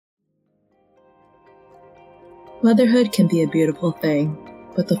Motherhood can be a beautiful thing,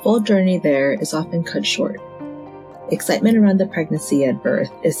 but the full journey there is often cut short. Excitement around the pregnancy at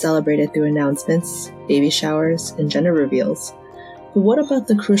birth is celebrated through announcements, baby showers, and gender reveals. But what about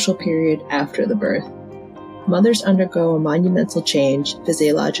the crucial period after the birth? Mothers undergo a monumental change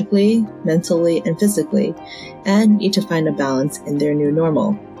physiologically, mentally, and physically, and need to find a balance in their new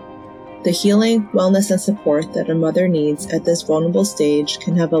normal. The healing, wellness, and support that a mother needs at this vulnerable stage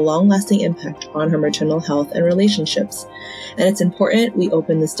can have a long-lasting impact on her maternal health and relationships, and it's important we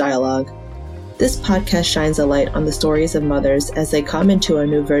open this dialogue. This podcast shines a light on the stories of mothers as they come into a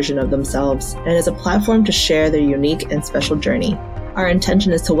new version of themselves, and is a platform to share their unique and special journey. Our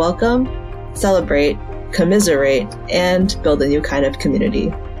intention is to welcome, celebrate, commiserate, and build a new kind of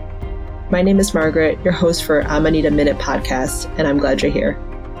community. My name is Margaret, your host for Amanita Minute podcast, and I'm glad you're here.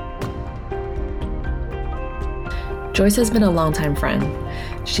 Joyce has been a longtime friend.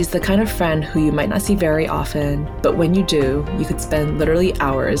 She's the kind of friend who you might not see very often, but when you do, you could spend literally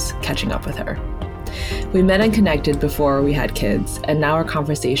hours catching up with her. We met and connected before we had kids, and now our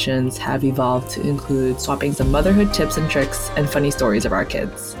conversations have evolved to include swapping some motherhood tips and tricks and funny stories of our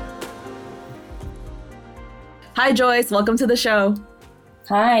kids. Hi, Joyce. Welcome to the show.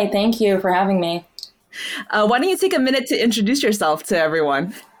 Hi, thank you for having me. Why don't you take a minute to introduce yourself to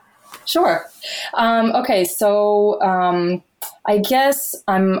everyone? Sure. I guess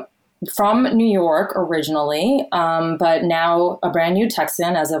I'm from New York originally, but now a brand new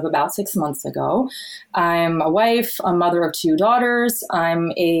Texan as of about 6 months ago. I'm a wife, a mother of 2 daughters.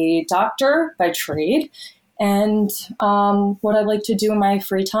 I'm a doctor by trade. And what I like to do in my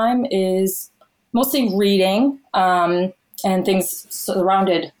free time is mostly reading and things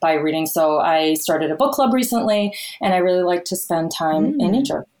surrounded by reading. So I started a book club recently, and I really like to spend time in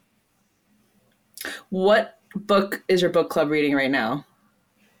nature. What book is your book club reading right now?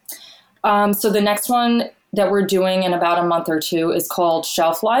 So the next one that we're doing in about a month or 2 is called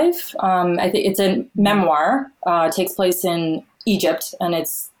Shelf Life. I think it's a memoir. It takes place in Egypt, and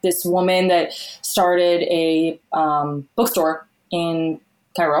it's this woman that started a bookstore in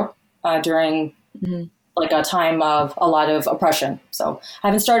Cairo during like a time of a lot of oppression. So I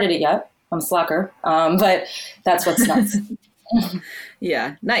haven't started it yet. I'm a slacker, but that's what's nuts.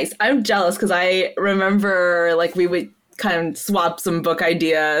 Yeah, nice. I'm jealous because I remember like we would kind of swap some book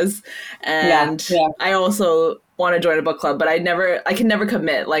ideas, and I also want to join a book club, but I can never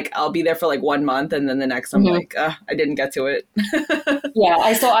commit. Like I'll be there for like 1 month, and then the next I'm like, I didn't get to it.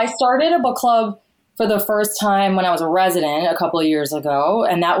 I started a book club for the first time when I was a resident a couple of years ago,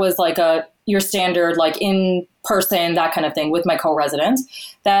 and that was like your standard like in person, that kind of thing with my co-resident.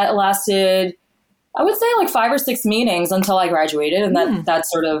 That lasted, I would say, like 5 or 6 meetings until I graduated, and that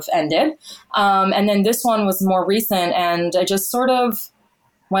sort of ended. And then this one was more recent, and I just sort of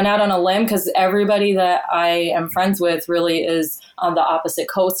went out on a limb because everybody that I am friends with really is on the opposite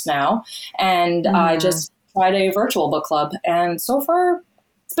coast now. And I just tried a virtual book club, and so far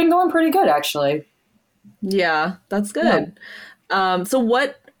it's been going pretty good, actually. Yeah, that's good. Yeah. So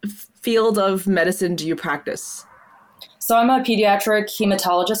what field of medicine do you practice? So I'm a pediatric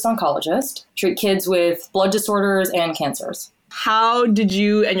hematologist oncologist, treat kids with blood disorders and cancers. How did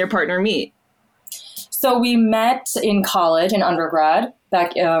you and your partner meet? So we met in college, in undergrad,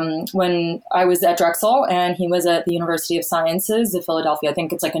 back when I was at Drexel and he was at the University of Sciences of Philadelphia. I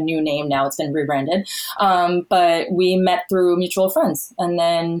think it's like a new name now. It's been rebranded. But we met through mutual friends. And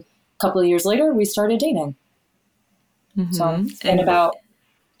then a couple of years later, we started dating. So it's been about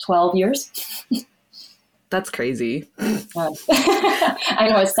 12 years. That's crazy. I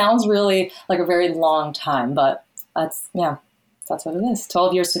know it sounds really like a very long time, but that's what it is.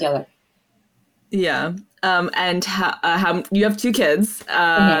 12 years together. Yeah. And how you have 2 kids.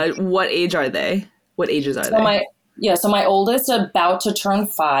 What age are they? What ages are they? So my oldest about to turn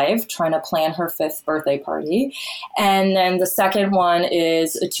 5, trying to plan her 5th birthday party. And then the second one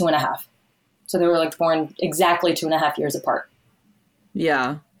is 2.5. So they were like born exactly 2.5 years apart.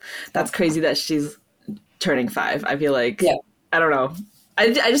 Yeah. That's crazy that she's turning 5. I feel like, I don't know.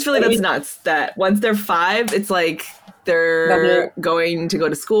 I just feel like that's nuts that once they're 5, it's like they're going to go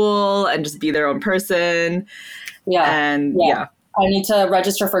to school and just be their own person. I need to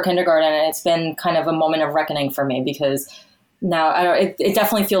register for kindergarten, and it's been kind of a moment of reckoning for me because now it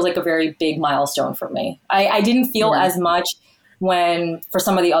definitely feels like a very big milestone for me. I didn't feel as much when for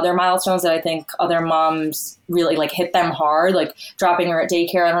some of the other milestones that I think other moms really like hit them hard, like dropping her at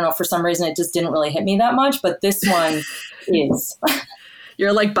daycare. I don't know, for some reason it just didn't really hit me that much, but this one is.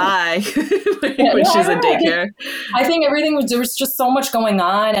 You're like, bye, when she's in daycare. I think there was just so much going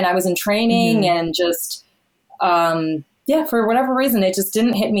on, and I was in training and just, for whatever reason, it just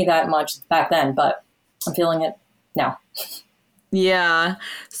didn't hit me that much back then, but I'm feeling it now. Yeah.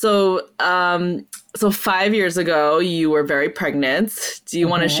 So 5 years ago, you were very pregnant. Do you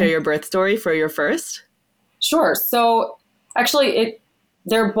want to share your birth story for your first? Sure. So actually,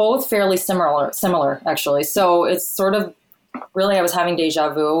 they're both fairly similar actually. So it's sort of really, I was having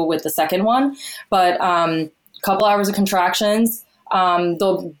deja vu with the second one, but a couple hours of contractions.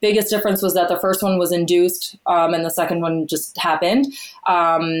 The biggest difference was that the first one was induced, and the second one just happened.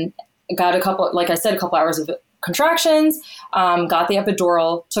 Got a couple, like I said, a couple hours of contractions, got the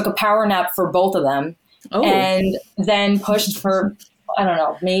epidural, took a power nap for both of them, and then pushed for, I don't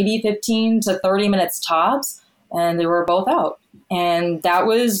know, maybe 15 to 30 minutes tops, and they were both out. And that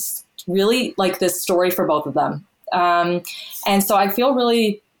was really like this story for both of them. And so I feel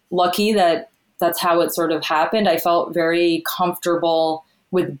really lucky that that's how it sort of happened. I felt very comfortable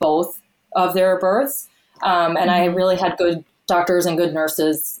with both of their births. And I really had good doctors and good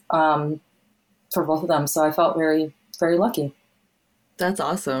nurses for both of them. So I felt very, very lucky. That's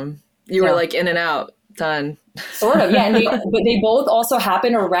awesome. You were like in and out, done. Sort of, yeah. But they both also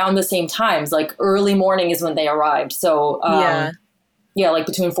happened around the same times. Like early morning is when they arrived. So like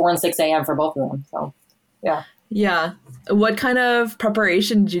between 4 and 6 a.m. for both of them. So yeah. Yeah. What kind of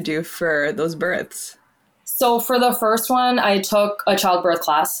preparation did you do for those births? So for the first one, I took a childbirth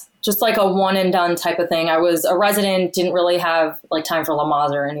class, just like a one and done type of thing. I was a resident, didn't really have like time for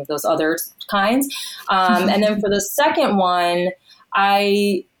Lamaze or any of those other kinds. And then for the second one,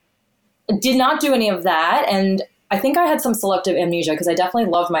 I did not do any of that. And I think I had some selective amnesia because I definitely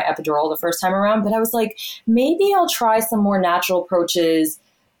loved my epidural the first time around. But I was like, maybe I'll try some more natural approaches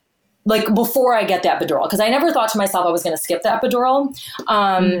like before I get the epidural, because I never thought to myself I was going to skip the epidural.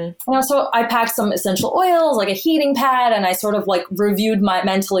 So I packed some essential oils, like a heating pad, and I sort of like reviewed my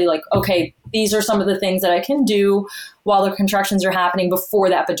mentally, like, okay, these are some of the things that I can do while the contractions are happening before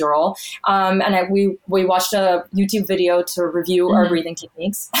the epidural. We watched a YouTube video to review our breathing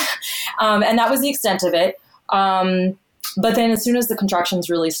techniques, and that was the extent of it. But then as soon as the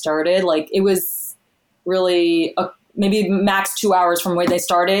contractions really started, like it was really maybe max 2 hours from when they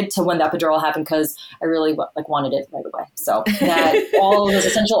started to when the epidural happened, because I really wanted it right away. So that all of those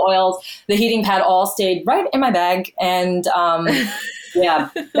essential oils, the heating pad, all stayed right in my bag, and that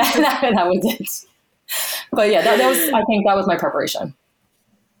was it. But yeah, that was, I think that was my preparation.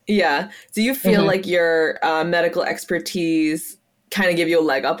 Yeah. Do you feel like your medical expertise kind of give you a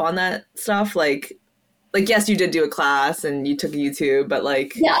leg up on that stuff? Like yes, you did do a class and you took YouTube, but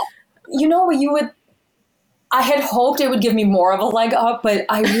yeah, I had hoped it would give me more of a leg up, but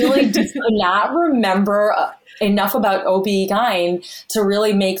I really did not remember enough about OB-GYN to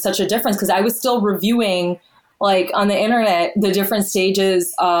really make such a difference, because I was still reviewing like on the internet the different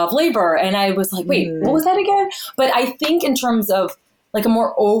stages of labor. And I was like, wait, what was that again? But I think in terms of like a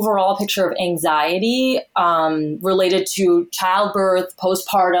more overall picture of anxiety related to childbirth,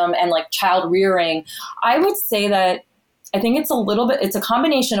 postpartum, and like child rearing, I would say that I think it's a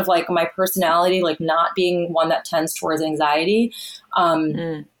combination of like my personality, like not being one that tends towards anxiety.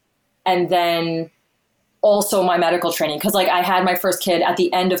 And then also my medical training. Cause like I had my first kid at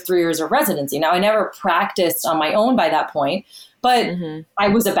the end of 3 years of residency. Now I never practiced on my own by that point, but I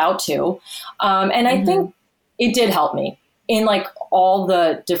was about to. And I think it did help me in like all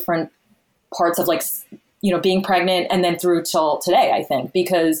the different parts of like, being pregnant and then through till today, I think,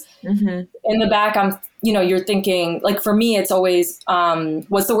 because in the back, you're thinking, like, for me, it's always,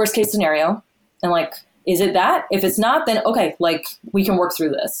 what's the worst case scenario? And like, is it that? If it's not, then okay, like we can work through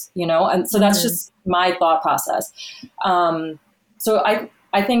this, And so that's just my thought process. So I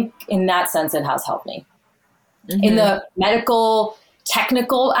think in that sense, it has helped me. In the medical,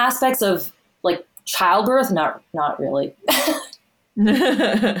 technical aspects of like childbirth, not really.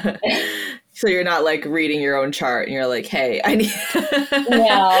 So you're not like reading your own chart and you're like, hey, I need.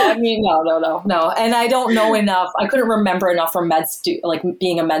 No. And I don't know enough. I couldn't remember enough from like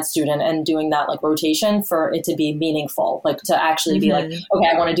being a med student and doing that like rotation for it to be meaningful, like to actually be like, okay,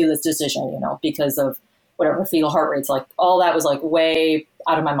 I want to do this decision, because of whatever fetal heart rates, like all that was like way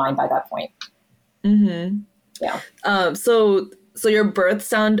out of my mind by that point. Yeah. So your births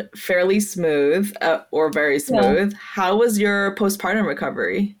sound fairly smooth or very smooth. Yeah. How was your postpartum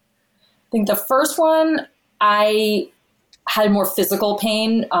recovery? I think the first one, I had more physical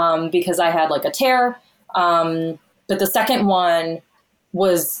pain because I had like a tear. But the second one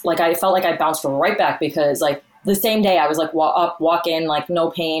was like, I felt like I bounced right back because like the same day I was like walk in, like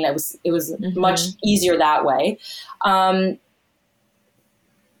no pain. It was much easier that way. I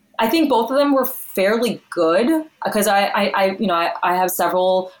think both of them were fairly good because I have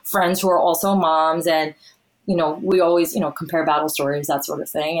several friends who are also moms, and we always, compare battle stories, that sort of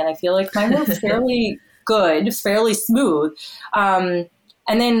thing. And I feel like mine were fairly good, fairly smooth. And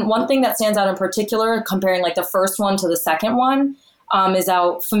then one thing that stands out in particular, comparing like the first one to the second one, is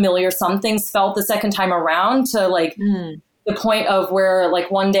how familiar some things felt the second time around, to like the point of where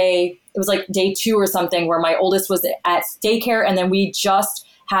like one day, it was like day 2 or something, where my oldest was at daycare, and then we just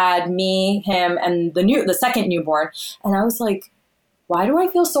had me, him, and the second newborn. And I was like, why do I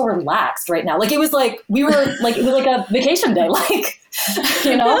feel so relaxed right now? Like, it was like, we were like, it was like a vacation day, like,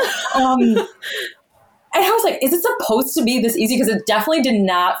 you know? And I was like, is it supposed to be this easy? Because it definitely did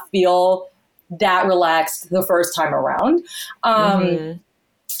not feel that relaxed the first time around.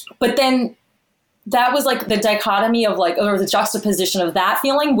 But then that was like the dichotomy of like, or the juxtaposition of that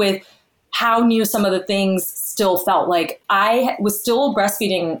feeling with how new some of the things still felt. Like, I was still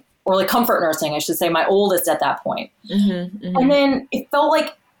breastfeeding, or like comfort nursing, I should say, my oldest at that point. And then it felt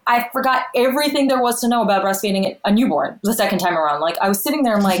like I forgot everything there was to know about breastfeeding a newborn the second time around. Like, I was sitting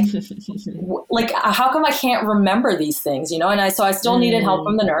there, I'm like, like, how come I can't remember these things, you know? And so I still needed help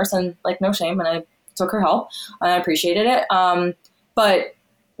from the nurse, and like, no shame. And I took her help, and I appreciated it. But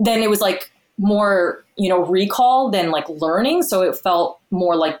then it was like more, you know, recall than like learning. So it felt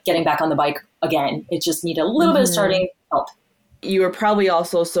more like getting back on the bike again. It just needed a little bit of starting help. You were probably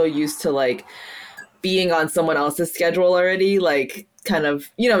also so used to like being on someone else's schedule already, like kind of,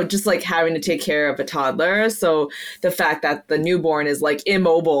 you know, just like having to take care of a toddler. So the fact that the newborn is like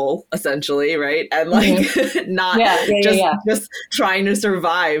immobile essentially, right? And like not just trying to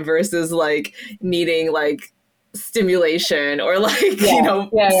survive versus like needing like stimulation or like, you know,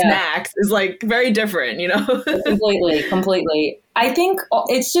 snacks is like very different, you know? Completely. I think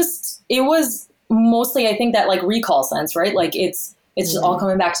it was mostly, I think, that like recall sense, right? Like it's just all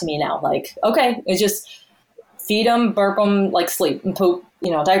coming back to me now. Like, okay, it's just feed them, burp them, like sleep and poop,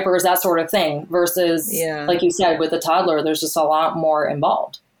 you know, diapers, that sort of thing. Versus, like you said, with a toddler, there's just a lot more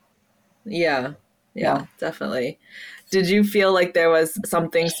involved. Yeah, definitely. Did you feel like there was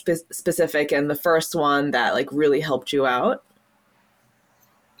something specific in the first one that like really helped you out?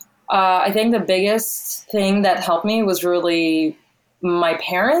 I think the biggest thing that helped me was really my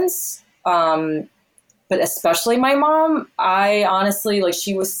parents, but especially my mom. I honestly, like,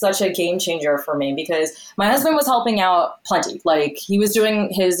 she was such a game changer for me, because my husband was helping out plenty. Like, he was doing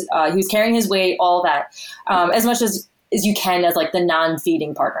he was carrying his weight, all that, as much as you can as like the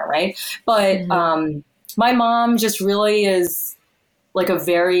non-feeding partner, right? But my mom just really is like a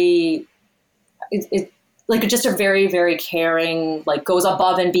very, like just a very, very caring, like goes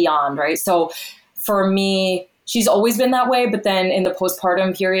above and beyond, right? So for me, she's always been that way. But then in the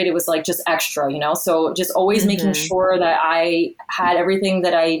postpartum period, it was like just extra, you know? So just always making sure that I had everything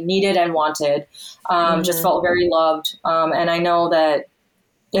that I needed and wanted, just felt very loved. And I know that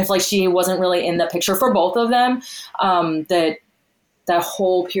if like she wasn't really in the picture for both of them, that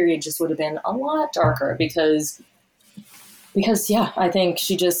whole period just would have been a lot darker because yeah, I think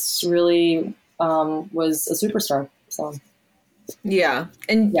she just really was a superstar. So yeah.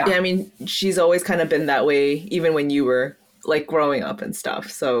 And I mean, she's always kind of been that way, even when you were like growing up and stuff.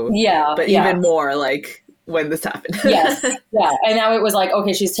 So but even more like when this happened. Yes. Yeah. And now it was like,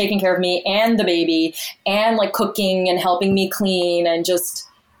 okay, she's taking care of me and the baby, and like cooking and helping me clean, and just,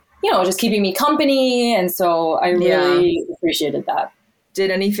 you know, just keeping me company. And so I really appreciated that. Did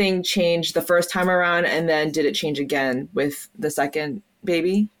anything change the first time around, and then did it change again with the second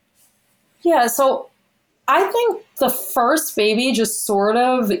baby? Yeah, so I think the first baby just sort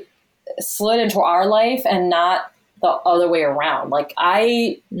of slid into our life and not the other way around. Like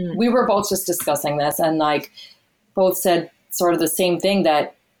we were both just discussing this, and like both said sort of the same thing,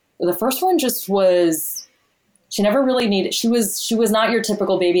 that the first one just was, she never really needed, she was not your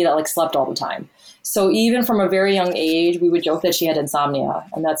typical baby that like slept all the time. So even from a very young age, we would joke that she had insomnia,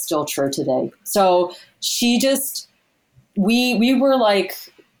 and that's still true today. So she just, we were like,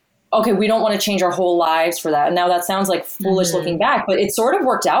 okay, we don't want to change our whole lives for that. And now that sounds like foolish looking back, but it sort of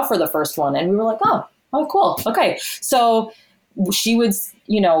worked out for the first one. And we were like, oh, cool. Okay. So she was,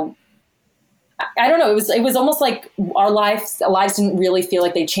 you know, I don't know. It was almost like our lives didn't really feel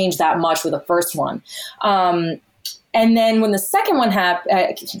like they changed that much with the first one. And then when the second one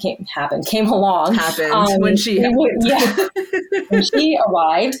came along, when she when she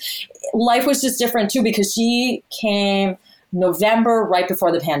arrived, life was just different too, because she came November, right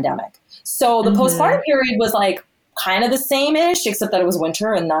before the pandemic. So the postpartum period was like kind of the same-ish, except that it was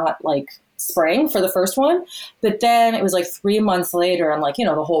winter and not like spring for the first one. But then it was like 3 months later, and like, you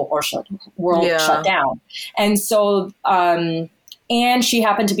know, the whole world shut down. And so, and she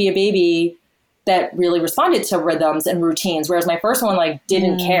happened to be a baby that really responded to rhythms and routines, whereas my first one like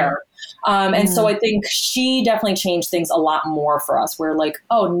didn't care. And so I think she definitely changed things a lot more for us. We're like,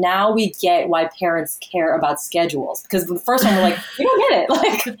 oh, now we get why parents care about schedules. Because the first one, we're like, we don't get it.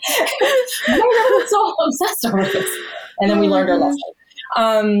 Like, why are we so obsessed over this? And then we learned our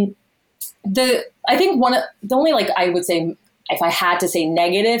lesson. I think the only, like, I would say, if I had to say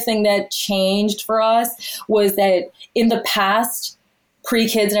negative thing that changed for us was that in the past,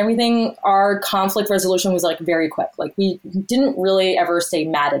 pre-kids and everything, our conflict resolution was like very quick. Like we didn't really ever stay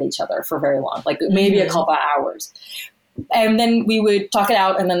mad at each other for very long, like maybe a couple of hours. And then we would talk it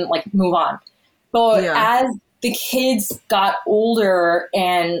out and then like move on. But as the kids got older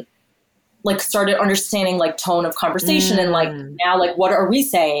and like started understanding like tone of conversation and like now like what are we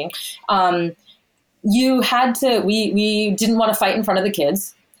saying? You had to, we didn't want to fight in front of the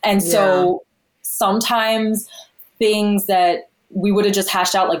kids. And so sometimes things that we would have just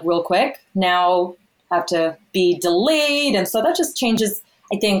hashed out like real quick now have to be delayed. And so that just changes,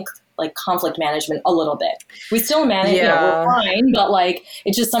 I think, like conflict management a little bit. We still manage, you know, we're fine, but like,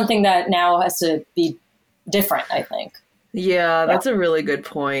 it's just something that now has to be different, I think. Yeah, that's a really good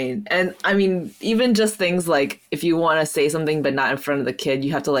point. And I mean, even just things like if you want to say something but not in front of the kid,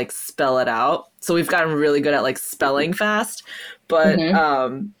 you have to like spell it out. So we've gotten really good at like spelling fast, but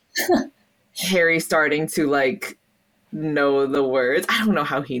Harry's starting to like know the words. I don't know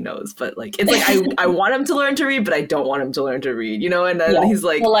how he knows, but like it's like I want him to learn to read, but I don't want him to learn to read, you know? And then he's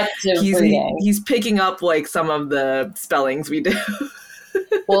like he's picking up like some of the spellings we do.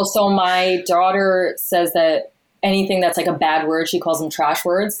 Well, so my daughter says that anything that's like a bad word, she calls them trash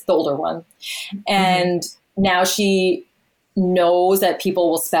words, the older one. And now she knows that people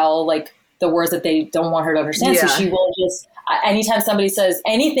will spell like the words that they don't want her to understand. So she will just, anytime somebody says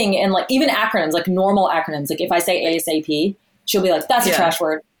anything in like even acronyms, like normal acronyms, like if I say ASAP, she'll be like, that's a trash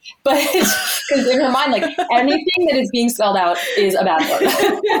word. But because in her mind, like anything that is being spelled out is a bad word.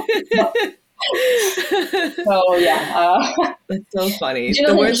 So that's so funny. You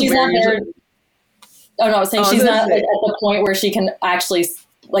know, she's not there. Oh no, I was saying she's not like, at the point where she can actually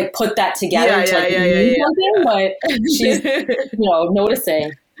like put that together to like mean something, but she's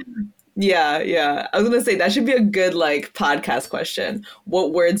noticing. Yeah. I was gonna say that should be a good like podcast question.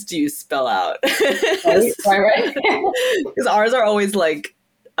 What words do you spell out? Right. Because ours are always like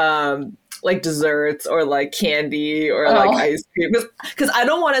desserts or like candy or like ice cream. Because I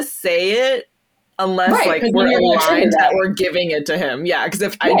don't want to say it unless like we're aligned that we're giving it to him. Yeah, because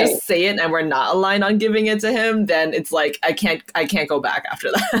if I just say it and we're not aligned on giving it to him, then it's like I can't go back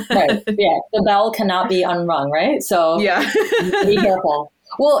after that. Right. Yeah. The bell cannot be unrung, right? So be careful.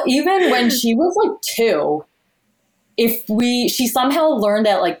 Well, even when she was like 2, she somehow learned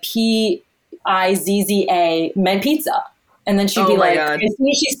that like Pizza meant pizza. And then she'd be like, as soon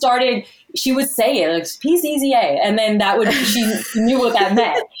as she started, she would say it like Pizza. And then that would, she knew what that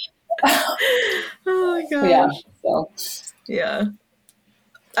meant. Oh my gosh. Yeah.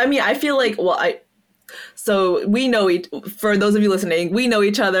 I mean, I feel like, so we know for those of you listening, we know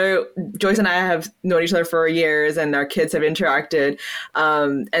each other. Joyce and I have known each other for years and our kids have interacted.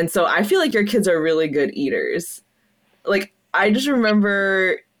 And so I feel like your kids are really good eaters. Like, I just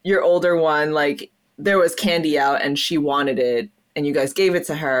remember your older one, like there was candy out and she wanted it and you guys gave it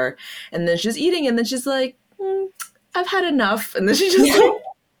to her and then she's eating and then she's like, I've had enough. And then she just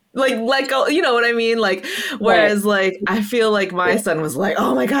like let go, you know what I mean? Like, whereas like, I feel like my son was like,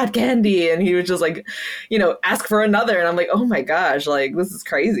 oh my God, candy. And he was just like, ask for another. And I'm like, oh my gosh, like this is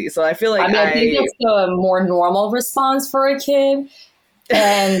crazy. So I feel like I think it's a more normal response for a kid.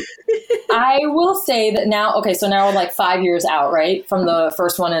 And I will say that now, so now we're like 5 years out, right? From the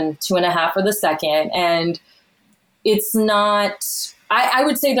first one and 2.5 for the second. And it's not, I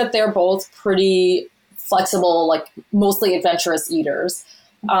would say that they're both pretty flexible, like mostly adventurous eaters.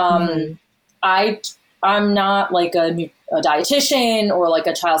 I'm not like a dietitian or like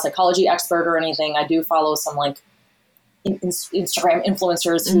a child psychology expert or anything. I do follow some like Instagram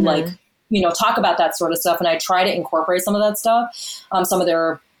influencers who like, talk about that sort of stuff. And I try to incorporate some of that stuff, some of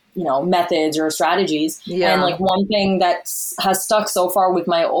their, methods or strategies. Yeah. And like one thing that has stuck so far with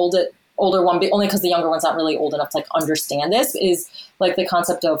my older one, only because the younger one's not really old enough to like understand this, is like the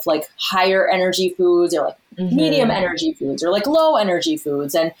concept of like higher energy foods or like medium energy foods or like low energy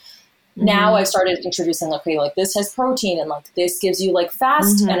foods. And now I've started introducing like, okay, like this has protein and like this gives you like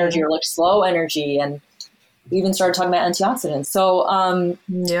fast energy or like slow energy. And we even started talking about antioxidants. So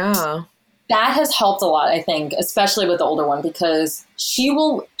that has helped a lot, I think, especially with the older one, because she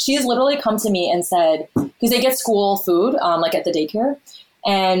has literally come to me and said, because they get school food, like at the daycare.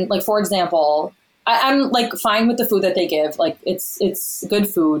 And like, for example, I'm like fine with the food that they give. Like it's good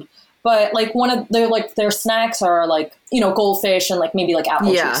food. But like one of their like their snacks are like, you know, goldfish and like maybe like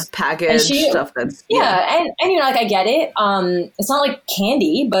apple juice. Packaged stuff that's and you know, like I get it. It's not like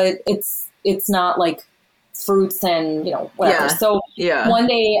candy, but it's not like fruits and, you know, whatever. So one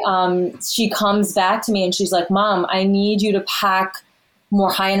day she comes back to me and she's like, Mom, I need you to pack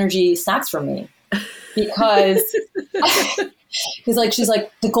more high energy snacks for me, because she's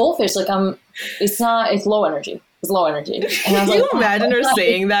like, the goldfish, like it's low energy. It's low energy. And I was Can you imagine her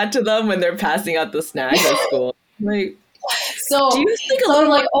saying that to them when they're passing out the snacks at school? Like, so do you think a little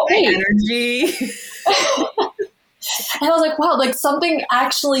like, okay, energy? And I was like, wow, like something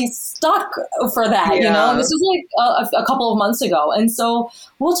actually stuck for that, you know? And this was like a couple of months ago. And so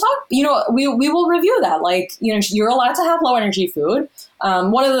we'll talk, you know, we will review that. Like, you know, you're allowed to have low energy food.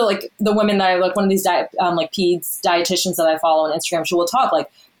 One of the, like the women that I like, one of these like peds dietitians that I follow on Instagram, she will talk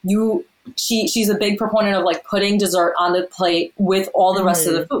like she's a big proponent of like putting dessert on the plate with all the rest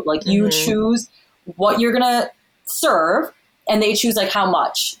of the food. Like you choose what you're going to serve and they choose like how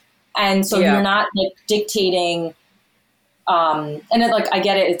much. And so you're not like dictating. And it, like, I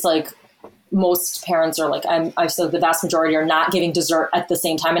get it. It's like most parents are like, I've said the vast majority are not giving dessert at the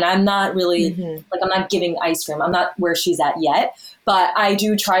same time. And I'm not really like, I'm not giving ice cream. I'm not where she's at yet, but I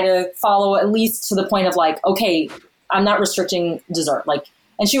do try to follow at least to the point of like, okay, I'm not restricting dessert. Like,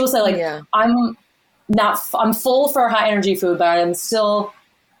 and she will say like, I'm full for high energy food, but I'm still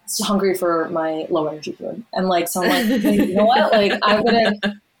hungry for my low energy food. And like, so I'm like, hey, you know what? Like, I'm going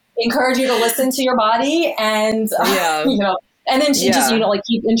to encourage you to listen to your body and, you know, and then she just, you know, like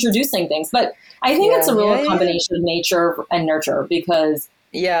keep introducing things. But I think it's a real combination of nature and nurture, because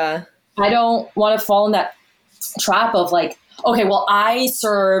I don't want to fall in that trap of like, okay, well, I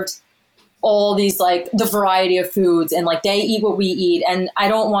served all these, like the variety of foods and like they eat what we eat. And I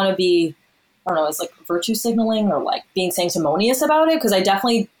don't want to be, I don't know, it's like virtue signaling or like being sanctimonious about it. Cause I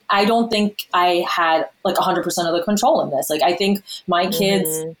don't think I had like 100% of the control in this. Like, I think my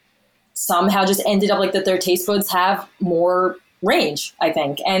kids somehow just ended up like that their taste buds have more range, I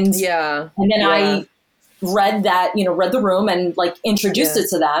think. And then I read the room and like introduced it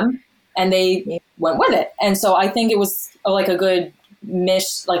to them and they went with it. And so I think it was like a good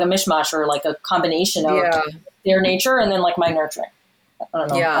mishmash or like a combination of their nature and then like my nurturing. I don't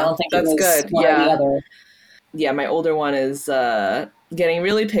know. I don't think that's it was good. one or the other. Yeah, my older one is getting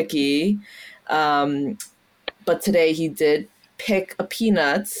really picky. But today he did pick a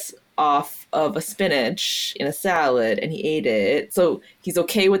peanuts off of a spinach in a salad and he ate it. So he's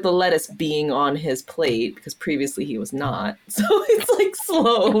okay with the lettuce being on his plate because previously he was not. So it's like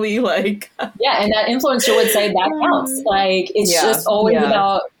slowly like... Yeah, and that influencer would say that counts. Like, it's just always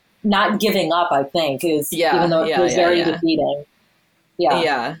about not giving up, I think, even though it was very defeating.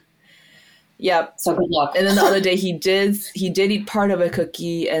 Yeah. Yep. So good luck. And then the other day he did eat part of a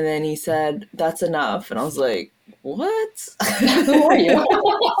cookie and then he said, that's enough. And I was like, what? Who are you?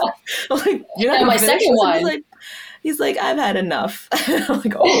 Like, you're not and my second one. He's like, I've had enough. I'm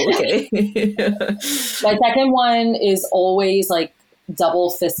like, oh, okay. My second one is always like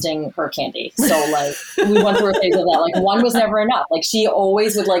double fisting her candy. So like we went through a phase of that. Like one was never enough. Like she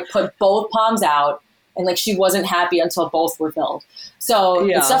always would like put both palms out and like she wasn't happy until both were filled. So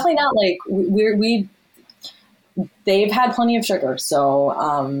it's definitely not like they've had plenty of sugar.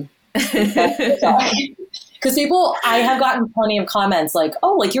 So because I have gotten plenty of comments like,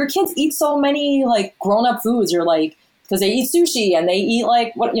 oh, like your kids eat so many like grown up foods. You're like, because they eat sushi and they eat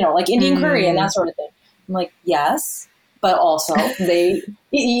like what, you know, like Indian curry and that sort of thing. I'm like, yes, but also they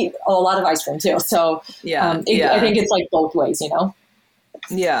eat a lot of ice cream too. So I think it's like both ways, you know?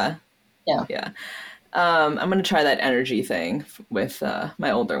 Yeah. I'm going to try that energy thing with my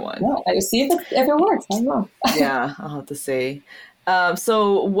older one. Yeah, I see if it works. I don't know. Yeah, I'll have to see.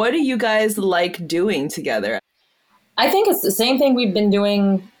 So what do you guys like doing together? I think it's the same thing we've been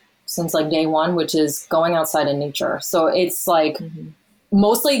doing since like day one, which is going outside in nature. So it's like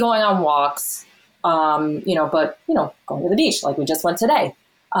mostly going on walks, but going to the beach like we just went today,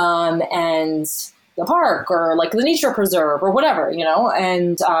 and the park or like the nature preserve or whatever,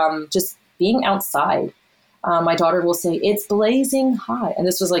 and just being outside. My daughter will say, it's blazing hot. And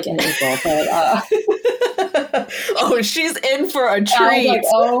this was like in April, but... Oh, she's in for a treat. I was like,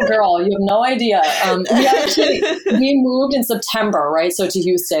 oh, girl, you have no idea. We moved in September, right? So to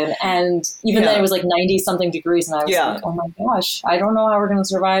Houston. And even then it was like 90 something degrees. And I was like, oh my gosh, I don't know how we're going to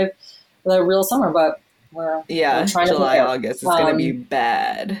survive the real summer, but we're trying July, to August. It's going to be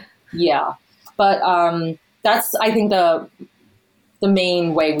bad. Yeah. But that's, I think, the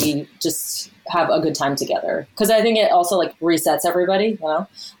main way we just have a good time together. Because I think it also like resets everybody,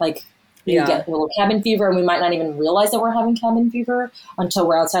 like we get a little cabin fever, and we might not even realize that we're having cabin fever until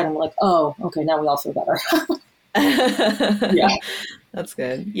we're outside and we're like, oh, okay, now we all feel better. Yeah. That's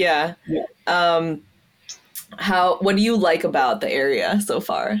good. Yeah. Yeah. What do you like about the area so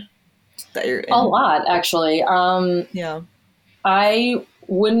far that you're in? A lot, actually. Yeah. I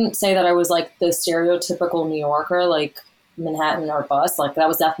wouldn't say that I was like the stereotypical New Yorker, like Manhattan or bus. Like that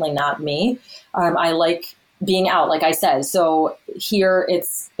was definitely not me. I like being out, like I said. So here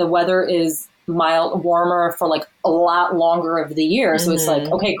the weather is mild, warmer for like a lot longer of the year. So it's like,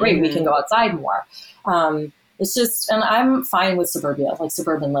 okay, great. We can go outside more. It's just, and I'm fine with suburbia, like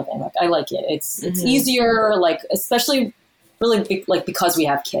suburban living. Like I like it. It's easier, like, especially really like because we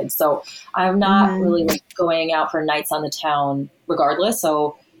have kids. So I'm not really like going out for nights on the town regardless.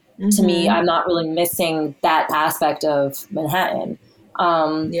 So to me, I'm not really missing that aspect of Manhattan.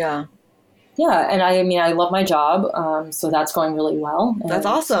 Yeah. And I mean, I love my job. So that's going really well. And that's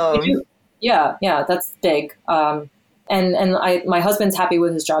awesome. Yeah, that's big. And my husband's happy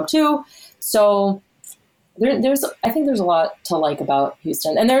with his job too. So I think there's a lot to like about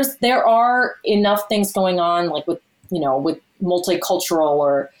Houston, and there are enough things going on, like with multicultural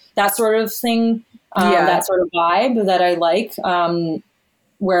or that sort of thing, that sort of vibe that I like,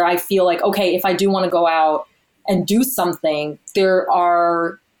 where I feel like, okay, if I do want to go out and do something, there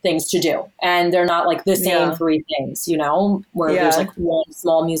are things to do, and they're not like the same three things, where there's like one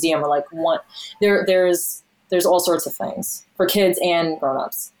small museum or like one, there's all sorts of things for kids and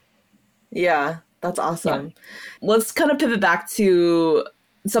grown-ups. Yeah. That's awesome. Yeah. Let's kind of pivot back to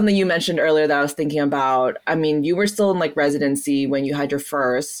something you mentioned earlier that I was thinking about. I mean, you were still in like residency when you had your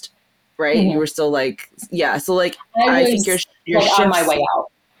first, right? You were still like, so like, I think your shifts on my way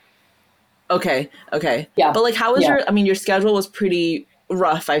out. Okay. Yeah. But like, how was your schedule was pretty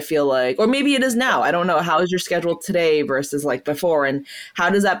rough, I feel like, or maybe it is now. I don't know. How is your schedule today versus like before? And how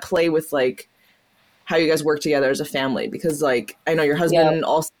does that play with like how you guys work together as a family? Because like, I know your husband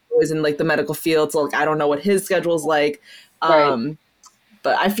also is in like the medical field, so like I don't know what his schedule is like, but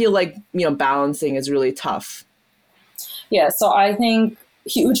I feel like balancing is really tough. Yeah, so I think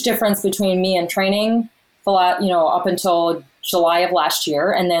huge difference between me and training up until July of last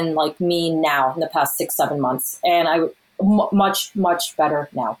year, and then like me now in the past 6-7 months, and I much better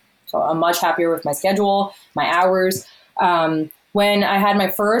now. So I'm much happier with my schedule, my hours. When I had my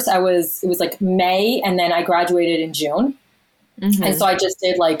first, it was like May, and then I graduated in June. And so I just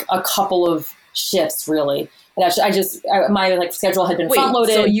did like a couple of shifts really. And my like schedule had been front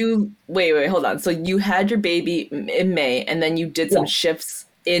loaded. So wait, hold on. So you had your baby in May, and then you did some shifts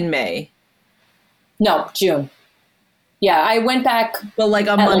in May. No, June. Yeah, I went back. But like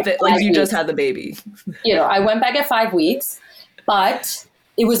a month, like you just had the baby. I went back at 5 weeks, but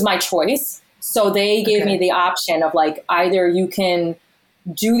it was my choice. So they gave me the option of like, either you can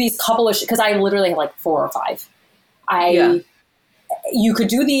do these couple of, because I literally had like 4 or 5. You could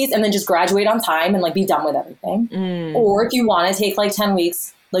do these and then just graduate on time and like be done with everything. Or if you want to take like 10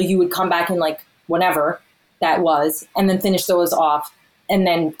 weeks, like you would come back in like whenever that was, and then finish those off and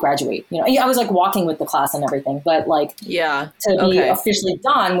then graduate. I was like walking with the class and everything, but like, to be officially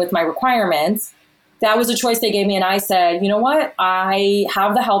done with my requirements, that was a choice they gave me. And I said, you know what? I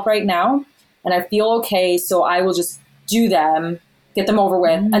have the help right now and I feel okay. So I will just do them, get them over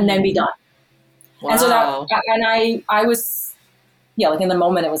with, and then be done. Wow. And so I was, like in the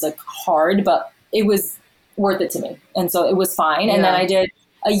moment it was like hard, but it was worth it to me. And so it was fine. And then I did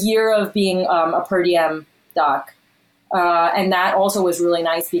a year of being a per diem doc. And that also was really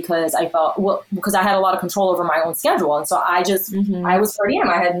nice because I felt, because I had a lot of control over my own schedule. And so I just, I was per diem.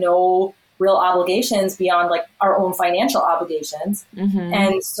 I had no real obligations beyond like our own financial obligations.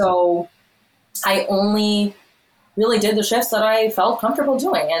 And so I only really did the shifts that I felt comfortable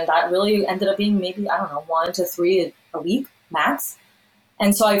doing. And that really ended up being maybe, 1 to 3 a week max.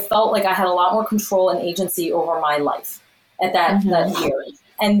 And so I felt like I had a lot more control and agency over my life at that year.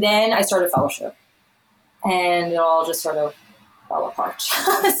 And then I started fellowship, and it all just sort of fell apart.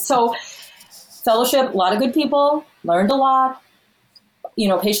 So fellowship, a lot of good people, learned a lot.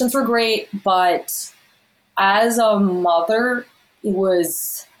 Patients were great, but as a mother, it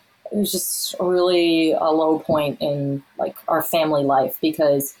was just really a low point in like our family life,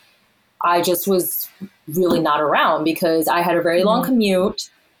 because I just was really not around because I had a very long commute.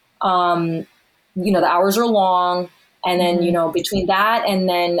 The hours are long. And then, between that and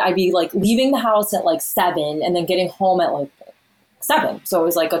then I'd be like leaving the house at like 7 and then getting home at like 7. So it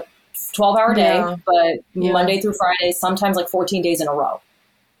was like a 12-hour day, but Monday through Friday, sometimes like 14 days in a row,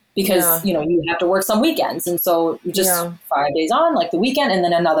 because, you have to work some weekends. And so just 5 days on, like the weekend, and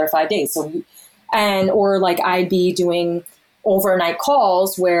then another 5 days. Or like I'd be doing overnight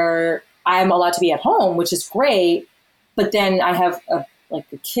calls where I'm allowed to be at home, which is great. But then I have a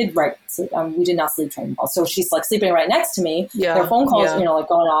kid, right? So, we did not sleep train well. So she's like sleeping right next to me. Yeah. Their phone calls, Yeah. you know, like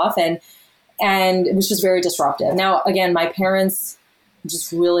going off, and it was just very disruptive. Now, again, my parents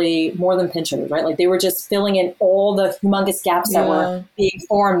just really more than pinch hitters, right? Like they were just filling in all the humongous gaps that were being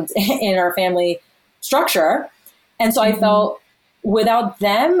formed in our family structure. And so I felt without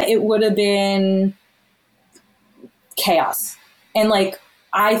them, it would have been chaos. And like,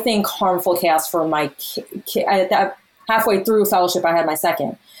 I think harmful chaos for my kid. Halfway through fellowship, I had my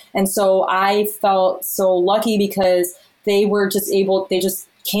second. And so I felt so lucky because they were just they just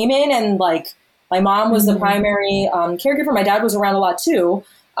came in, and like my mom was the primary caregiver. My dad was around a lot too,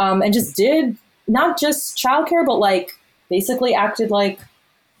 and just did not just childcare, but like basically acted like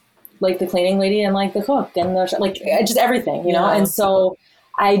the cleaning lady and like the cook and like just everything, you know? And so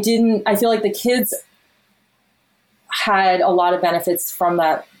I feel like the kids had a lot of benefits from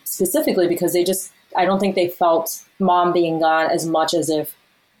that specifically because I don't think they felt mom being gone as much as if,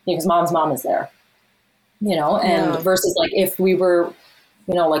 because mom's mom is there, you know, and versus like if we were,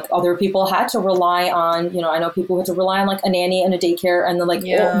 you know, like other people had to rely on, you know, I know people had to rely on like a nanny and a daycare and then like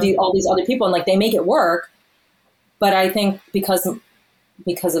all these other people, and like they make it work. But I think because of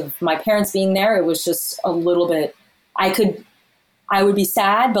my parents being there, it was just a little bit, I would be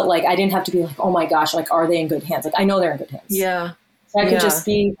sad, but like I didn't have to be like, oh my gosh, like are they in good hands? Like I know they're in good hands. Yeah. So I could just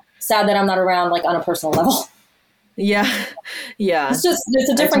be sad that I'm not around like on a personal level. Yeah. Yeah. It's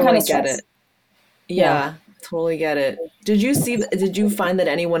a different kind of stress. Get it. Yeah. Totally get it. Did you find that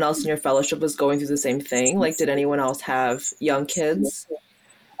anyone else in your fellowship was going through the same thing? Like, did anyone else have young kids?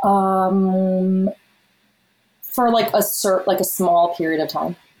 For like a small period of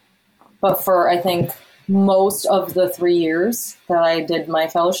time, but for, I think most of the 3 years that I did my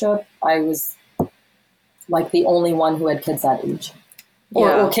fellowship, I was like the only one who had kids that age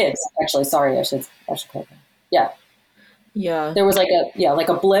or kids actually. Sorry. I should clarify. Yeah. Yeah. There was like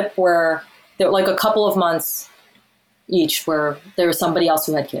a blip where there were like a couple of months each where there was somebody else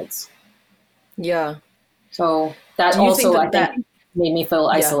who had kids. Yeah. So that also, I think made me feel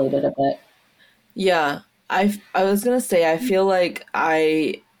isolated a bit. Yeah. I was going to say, I feel like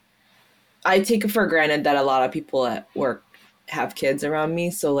I take it for granted that a lot of people at work have kids around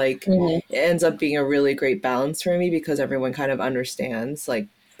me. So like it ends up being a really great balance for me because everyone kind of understands like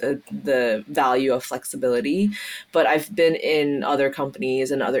the value of flexibility. But I've been in other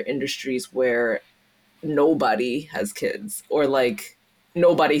companies and other industries where nobody has kids, or like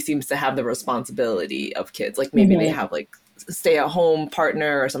nobody seems to have the responsibility of kids. Like maybe they have like a stay-at-home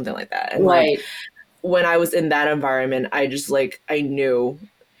partner or something like that. And like when I was in that environment, I just like, I knew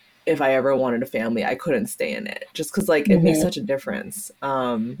if I ever wanted a family, I couldn't stay in it just because like it makes such a difference.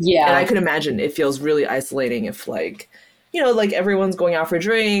 And I could imagine it feels really isolating if like, you know, like everyone's going out for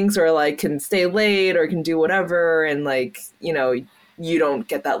drinks or like can stay late or can do whatever. And like, you know, you don't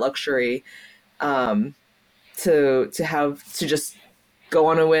get that luxury to just go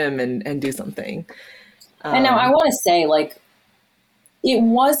on a whim and do something. And now I want to say, like, it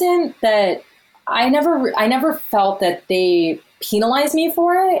wasn't that I never felt that they penalized me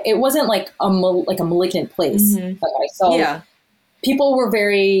for it. It wasn't like a malignant place. So people were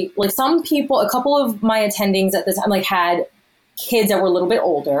very, like, some people, a couple of my attendings at the time, like, had kids that were a little bit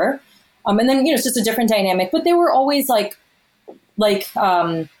older. And then, you know, it's just a different dynamic, but they were always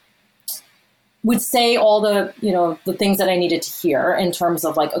would say all the, you know, the things that I needed to hear in terms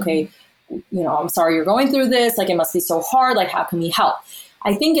of like, okay, you know, I'm sorry you're going through this. Like, it must be so hard. Like, how can we help?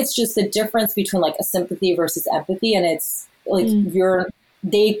 I think it's just the difference between like a sympathy versus empathy. And it's like,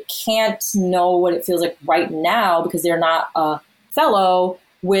 they can't know what it feels like right now because they're not a fellow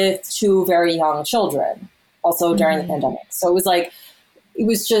with two very young children also during the pandemic. So it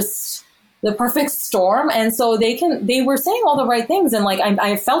was just the perfect storm. And so they were saying all the right things. And like,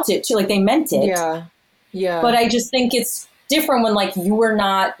 I felt it too. Like they meant it. Yeah. But I just think it's different when like you were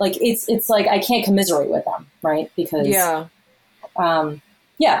not like, it's like, I can't commiserate with them. Right. Because,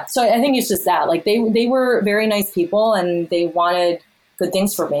 so I think it's just that like, they were very nice people and they wanted good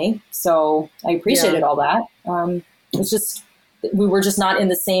things for me. So I appreciated all that. It's just, we were just not in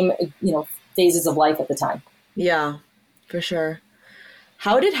the same, you know, phases of life at the time. Yeah, for sure.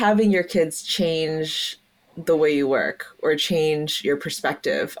 How did having your kids change the way you work or change your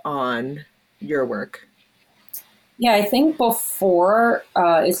perspective on your work? Yeah, I think before,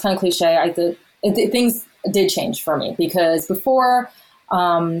 it's kind of cliche, things did change for me because before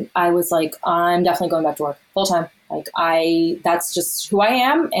I was like, I'm definitely going back to work full time. Like that's just who I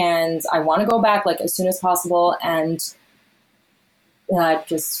am. And I want to go back like as soon as possible. And that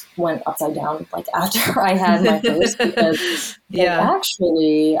just went upside down like after I had my first, because like,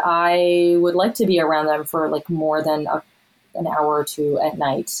 actually I would like to be around them for like more than an hour or two at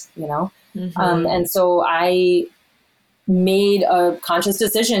night, you know? And so I made a conscious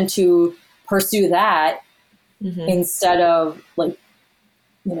decision to pursue that instead of like,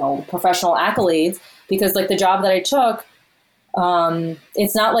 you know, professional accolades, because like the job that I took,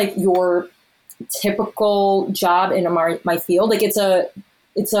 it's not like your typical job in my field. Like it's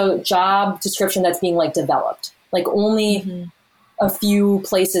a job description that's being like developed. Like only a few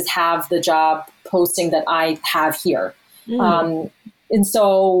places have the job posting that I have here. And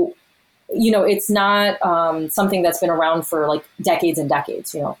so, you know, it's not something that's been around for like decades and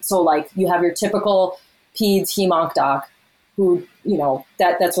decades, you know? So like you have your typical peds hemonc doc who, you know,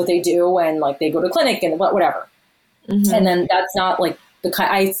 that's what they do. And like they go to clinic and whatever. And then that's not like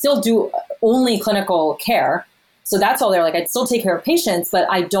I still do only clinical care. So that's all there. Like I'd still take care of patients, but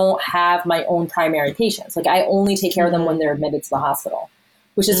I don't have my own primary patients. Like I only take care of them when they're admitted to the hospital,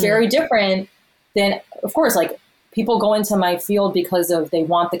 which is very different than, of course, like people go into my field because they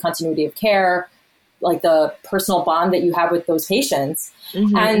want the continuity of care, like the personal bond that you have with those patients.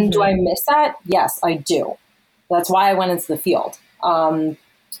 And do I miss that? Yes, I do. That's why I went into the field.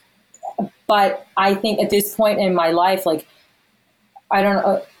 But I think at this point in my life, like, I don't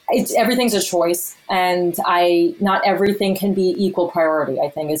know, everything's a choice, and not everything can be equal priority. I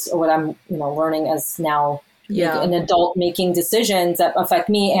think is what I'm, you know, learning as now like an adult, making decisions that affect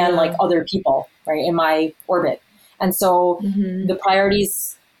me and like other people, right, in my orbit. And so the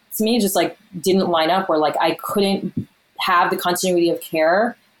priorities to me just like didn't line up, where like I couldn't have the continuity of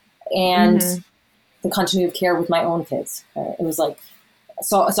care and the continuity of care with my own kids. Right? It was like,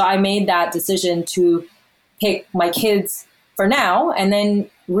 so I made that decision to pick my kids for now and then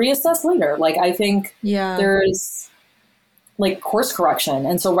reassess later. Like, I think there's like course correction.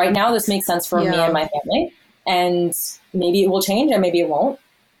 And so right now this makes sense for me and my family, and maybe it will change and maybe it won't.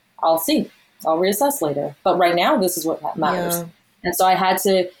 I'll see. I'll reassess later. But right now this is what matters. Yeah. And so I had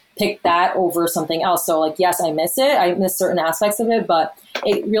to pick that over something else. So like, yes, I miss it. I miss certain aspects of it, but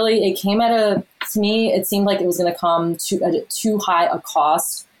it came at to me, it seemed like it was going to come at too high a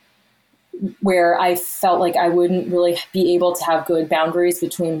cost, where I felt like I wouldn't really be able to have good boundaries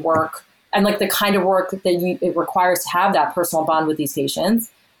between work and like the kind of work that it requires to have that personal bond with these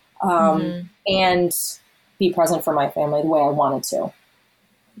patients, and be present for my family the way I wanted to.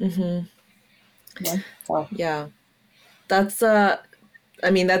 Yeah. That's, I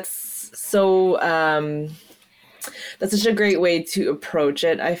mean, that's so, that's such a great way to approach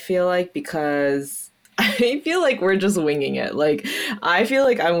it, I feel like, because I feel like we're just winging it. Like, I feel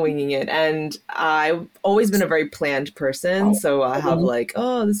like I'm winging it, and I've always been a very planned person. So I have like,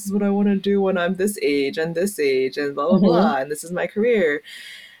 oh, this is what I want to do when I'm this age and blah, blah, blah. And this is my career.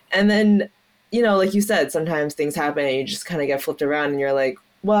 And then, you know, like you said, sometimes things happen and you just kind of get flipped around and you're like,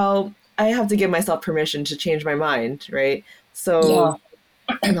 well, I have to give myself permission to change my mind. Right. So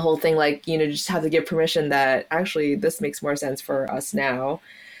and the whole thing, like, you know, just have to give permission that actually this makes more sense for us now.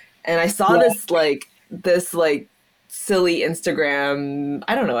 And I saw this silly Instagram,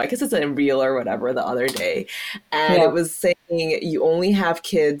 I don't know, I guess it's a reel or whatever, the other day. And it was saying you only have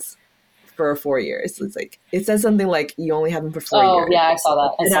kids for 4 years. It's like, it says something like you only have them for 4 years. Oh, yeah, I saw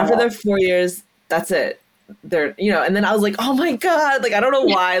that. And after their 4 years, that's it. They're, you know, and then I was like, oh my God, like, I don't know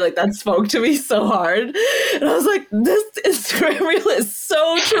why, like, that spoke to me so hard. And I was like, this Instagram reel is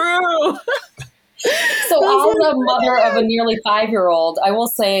so true. So as a mother of a nearly 5-year-old, I will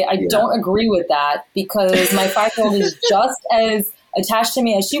say I don't agree with that, because my 5-year-old is just as attached to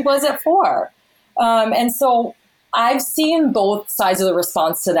me as she was at 4. And so I've seen both sides of the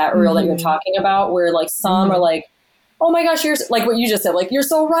response to that reel that you're talking about, where like some are like, oh my gosh, you're like what you just said, like, you're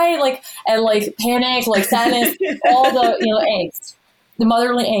so right. Like, and like panic, like sadness, all the, you know, angst, the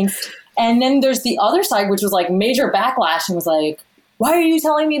motherly angst. And then there's the other side, which was like major backlash and was like, why are you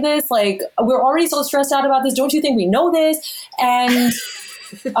telling me this? Like, we're already so stressed out about this. Don't you think we know this? And,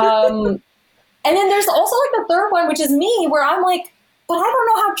 and then there's also like the third one, which is me, where I'm like, but I don't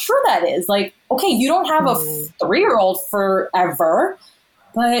know how true that is. Like, okay, you don't have a 3-year-old forever,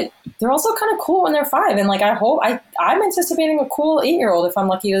 but they're also kind of cool when they're 5. And like, I'm anticipating a cool 8-year-old if I'm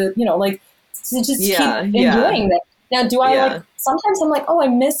lucky to, you know, like, to just keep enjoying that. Now, do I like, sometimes I'm like, oh, I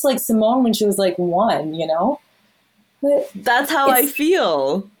miss like Simone when she was like 1, you know? But that's how I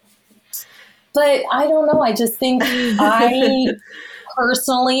feel. But I don't know. I just think I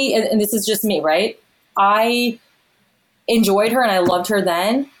personally, and this is just me, right? I enjoyed her and I loved her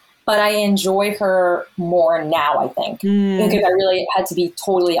then, but I enjoy her more now, I think. Because I really had to be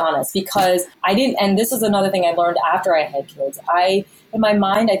totally honest, because I didn't, and this is another thing I learned after I had kids. I in my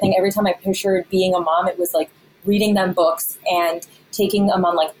mind, I think every time I pictured being a mom, it was like reading them books and taking them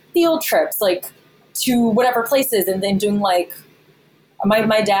on like field trips, like to whatever places, and then doing like,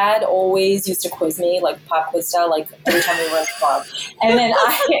 my dad always used to quiz me, like pop quiz style, like every time we were in the club. And then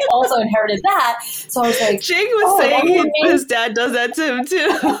I also inherited that. So I was like, Jake was saying his dad does that to him too.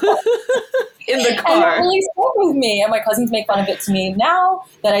 In the car. And it really stuck with me. And my cousins make fun of it to me now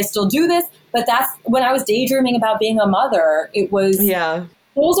that I still do this. But that's when I was daydreaming about being a mother. It was,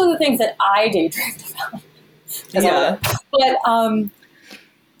 those are the things that I daydreamed about. Yeah. But,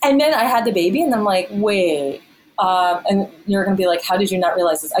 and then I had the baby and I'm like, wait. And you're going to be like, how did you not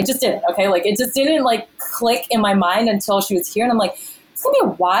realize this? I just didn't. Okay. Like it just didn't like click in my mind until she was here. And I'm like, it's going to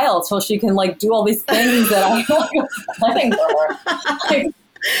be a while till she can like do all these things that I like planning for her. Like,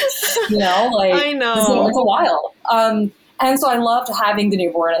 you know, like I know it's a while. And so I loved having the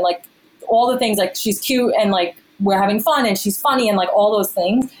newborn and like all the things, like she's cute and like we're having fun and she's funny and like all those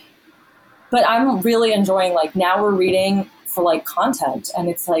things. But I'm really enjoying, like now we're reading for like content and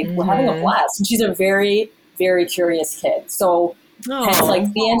it's like, we're having a blast. And she's a very, very curious kid. So hence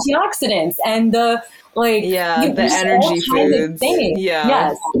like the antioxidants and the like, the energy foods.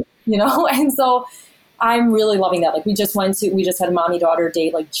 Yes. You know, and so I'm really loving that. Like we just had a mommy-daughter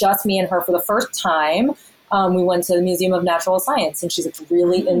date, like just me and her for the first time. We went to the Museum of Natural Science and she's like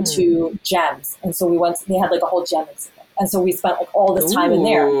really into gems. And so they had like a whole gem exhibit. And so we spent like all this time in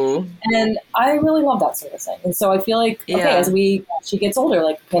there. And I really love that sort of thing. And so I feel like, okay, as she gets older,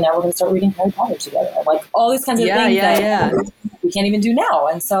 like, okay, now we're going to start reading Harry Potter together. And like all these kinds of things that we can't even do now.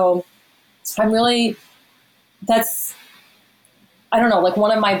 And so I'm really, I don't know, like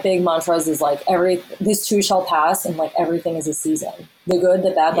one of my big mantras is like this too shall pass and like everything is a season, the good,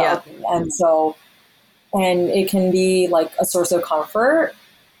 the bad, the ugly. And so, and it can be like a source of comfort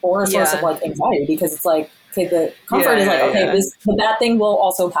or a source of like anxiety because it's like, okay, the comfort is like, okay, the bad thing will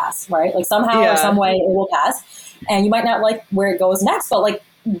also pass, right? Like somehow or some way it will pass and you might not like where it goes next, but like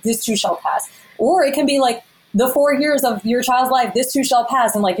this too shall pass. Or it can be like the 4 years of your child's life, this too shall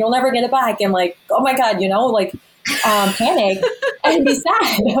pass and like, you'll never get it back. And like, oh my God, you know, like panic and be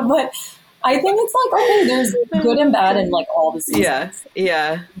sad. But I think it's like, okay, there's good and bad in like all the seasons.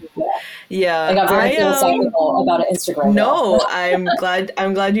 Yeah. I got very philosophical about Instagram. No, I'm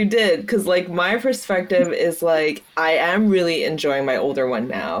glad you did. Cause like my perspective is like, I am really enjoying my older one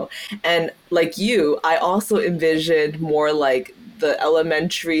now. And like you, I also envisioned more like the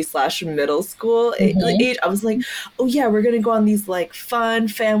elementary / middle school age. I was like, oh yeah, we're gonna go on these like fun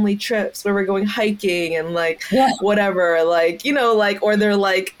family trips where we're going hiking and like whatever, like, you know, like, or they're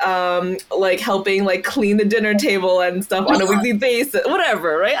like helping like clean the dinner table and stuff on a weekly basis,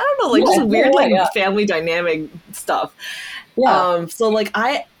 whatever, right? I don't know, like just weird like family dynamic stuff. So like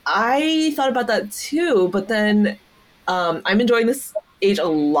I thought about that too, but then I'm enjoying this age a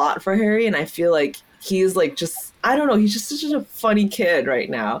lot for Harry, and I feel like he's like just, I don't know, he's just such a funny kid right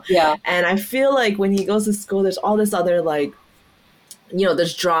now. Yeah. And I feel like when he goes to school, there's all this other like, you know,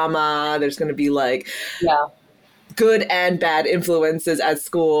 there's drama, there's going to be like good and bad influences at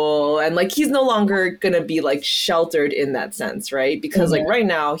school. And like, he's no longer going to be like sheltered in that sense, right? Because like right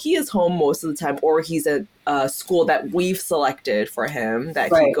now he is home most of the time, or he's at a school that we've selected for him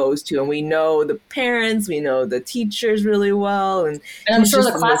that he goes to. And we know the parents, we know the teachers really well. And I'm sure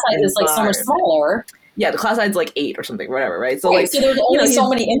the class size is like so much smaller. Yeah, the class size like 8 or something, whatever, right? So like, so there's only so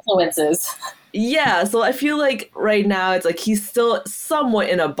many influences. Yeah, so I feel like right now it's like he's still somewhat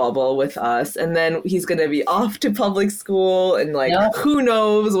in a bubble with us, and then he's gonna be off to public school, and like who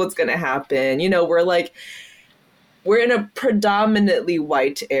knows what's gonna happen. You know, we're in a predominantly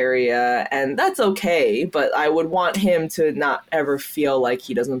white area, and that's okay, but I would want him to not ever feel like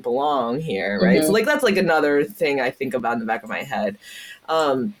he doesn't belong here, right? So like that's like another thing I think about in the back of my head.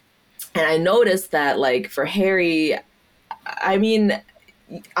 And I noticed that, like, for Harry, I mean,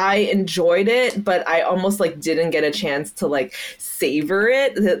 I enjoyed it, but I almost, like, didn't get a chance to, like, savor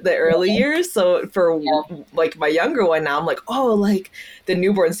it the early years. So for, like, my younger one now, I'm like, oh, like, the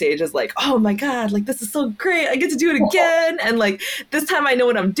newborn stage is like, oh, my God, like, this is so great. I get to do it again. And, like, this time I know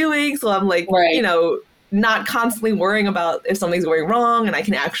what I'm doing. So I'm, like, you know, not constantly worrying about if something's going wrong, and I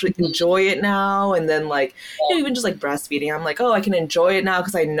can actually enjoy it now. And then like, you know, even just like breastfeeding, I'm like, oh, I can enjoy it now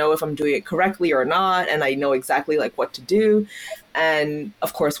because I know if I'm doing it correctly or not, and I know exactly like what to do. And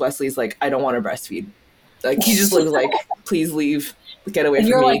of course, Wesley's like, I don't want to breastfeed. Like he just was like, please leave. Get away from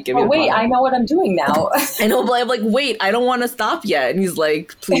me. Like, give me wait, I know what I'm doing now. I know, but I'm like, wait, I don't want to stop yet. And he's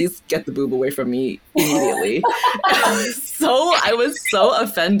like, please get the boob away from me immediately. So I was so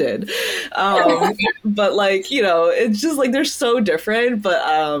offended. But like, you know, it's just like, they're so different.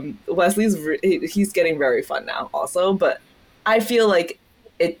 But Wesley's, he's getting very fun now also. But I feel like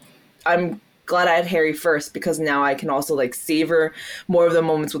I'm glad I had Harry first because now I can also like savor more of the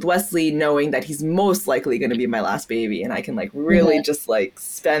moments with Wesley, knowing that he's most likely going to be my last baby, and I can like really just like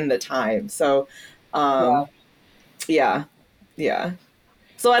spend the time. So, yeah, yeah.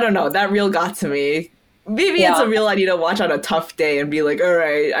 So I don't know. That reel got to me. Maybe it's a reel I need to watch on a tough day and be like, all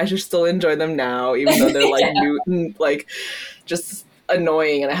right, I should still enjoy them now, even though they're like new, like just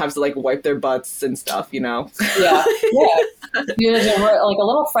annoying, and I have to like wipe their butts and stuff, you know? Yeah. You like a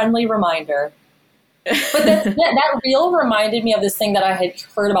little friendly reminder. But that reel reminded me of this thing that I had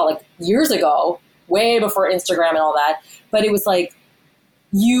heard about like years ago, way before Instagram and all that. But it was like,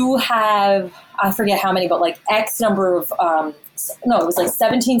 you have, I forget how many, but like X number of, no, it was like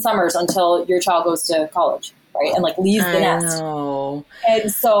 17 summers until your child goes to college, right? And like leaves the nest. Know.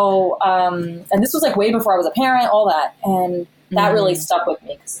 And so, and this was like way before I was a parent, all that. And that really stuck with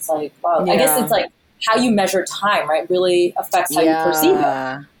me because it's like, wow, I guess it's like how you measure time, right? Really affects how you perceive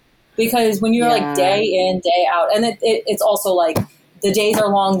it. Because when you're like day in, day out, and it's also like the days are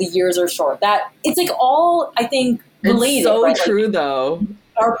long, the years are short. That it's like all, I think, related. It's so right? true, like, though.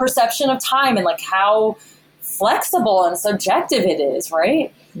 Our perception of time and like how flexible and subjective it is,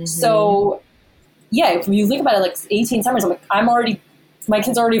 right? Mm-hmm. So, yeah, if you think about it, like 18 summers, my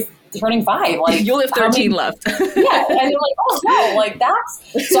kid's already turning 5. Like you'll have 13 left. Yeah, and you're like, oh no, like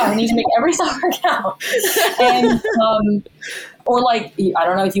that's so I need to make every summer count. And or like I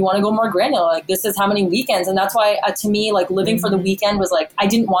don't know if you want to go more granular, like this is how many weekends, and that's why to me, like living for the weekend was like I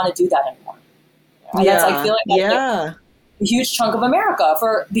didn't want to do that anymore. That's I feel like that's a huge chunk of America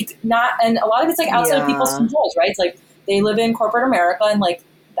for not, and a lot of it's like outside of people's controls, right? It's like they live in corporate America, and like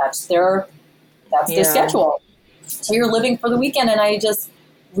that's their schedule. So you're living for the weekend, and I just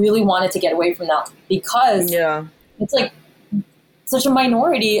really wanted to get away from that because it's like such a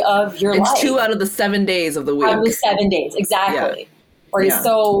minority of your life. It's 2 out of the 7 days of the week. Out of the 7 days, exactly.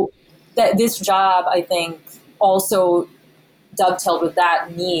 So that this job, I think, also dovetailed with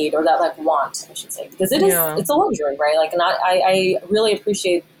that need or that like want, I should say, because it is it's a luxury, right? Like, and I really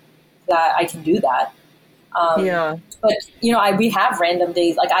appreciate that I can do that. But you know, we have random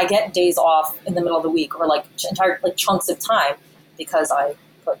days. Like I get days off in the middle of the week, or like entire like chunks of time, because I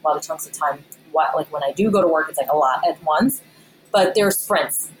put a lot of chunks of time. Like when I do go to work, it's like a lot at once. But they're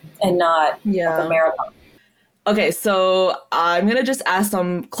sprints and not like a marathon. Okay, so I'm going to just ask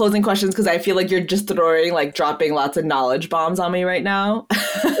some closing questions because I feel like you're just dropping lots of knowledge bombs on me right now.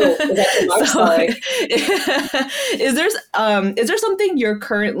 Is there something you're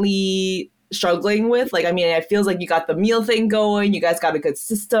currently struggling with? Like, I mean, it feels like you got the meal thing going. You guys got a good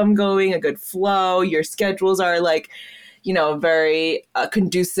system going, a good flow. Your schedules are like, you know, very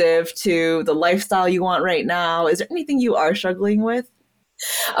conducive to the lifestyle you want right now. Is there anything you are struggling with?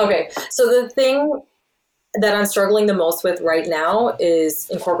 Okay, so the thing that I'm struggling the most with right now is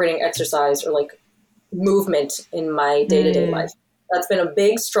incorporating exercise or like movement in my day-to-day life. That's been a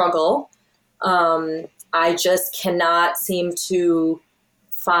big struggle. I just cannot seem to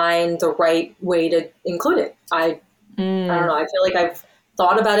find the right way to include it. I don't know. I feel like I've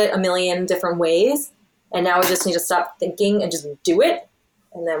thought about it a million different ways, and now I just need to stop thinking and just do it.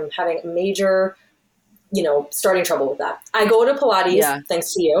 And then I'm having a major, starting trouble with that. I go to Pilates,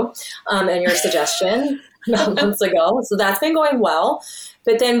 thanks to you, and your suggestion months ago. So that's been going well.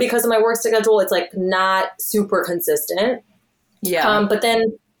 But then because of my work schedule, it's like not super consistent. Yeah. But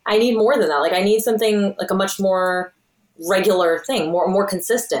then I need more than that. Like I need something like a much more regular thing, more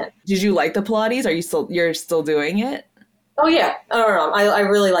consistent. Did you like the Pilates? You're still doing it? Oh yeah. I don't know. I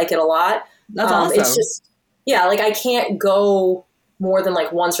really like it a lot. That's awesome. It's just, like I can't go more than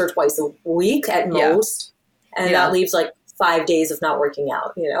like once or twice a week at most. And that leaves like 5 days of not working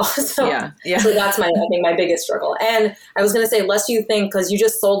out, So, so that's I think my biggest struggle. And I was going to say, lest you think, because you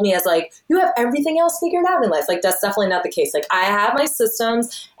just sold me as like, you have everything else figured out in life. Like, that's definitely not the case. Like, I have my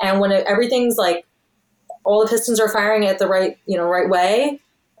systems, and when everything's like, all the pistons are firing at the right way,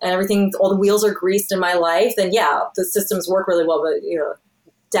 and everything, all the wheels are greased in my life, then the systems work really well. But,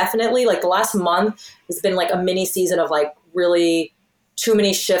 definitely like the last month has been like a mini season of like really too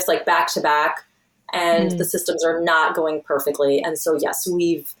many shifts, like back to back. And the systems are not going perfectly. And so, yes,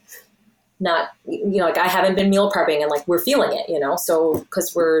 we've not, like I haven't been meal prepping, and like we're feeling it, so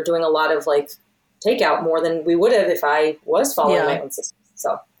because we're doing a lot of like takeout more than we would have if I was following my own system.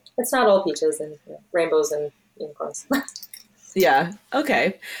 So it's not all peaches and rainbows and unicorns. Yeah.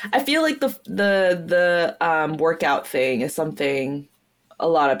 Okay. I feel like the workout thing is something a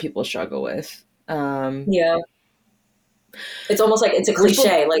lot of people struggle with. It's almost like it's a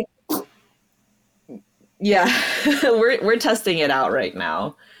cliche. Yeah, we're testing it out right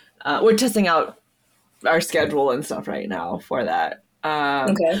now. We're testing out our schedule and stuff right now for that.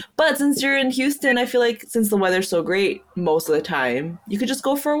 Okay. But since you're in Houston, I feel like since the weather's so great most of the time, you could just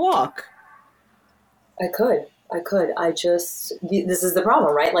go for a walk. I could. This is the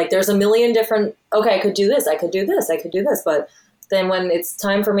problem, right? Like there's a million different, okay, I could do this, I could do this, I could do this. But then when it's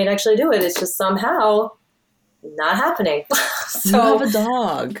time for me to actually do it, it's just somehow not happening. So you have a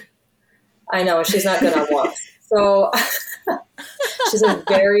dog. I know, she's not good on walks. So she's a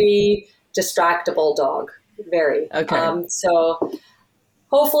very distractible dog. Very. Okay. So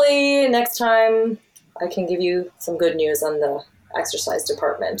hopefully next time I can give you some good news on the exercise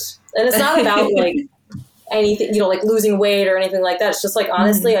department. And it's not about like anything, like losing weight or anything like that. It's just like,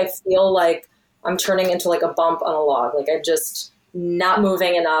 honestly, I feel like I'm turning into like a bump on a log. Like I'm just not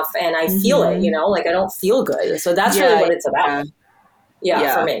moving enough and I feel it, like I don't feel good. So that's really what it's about.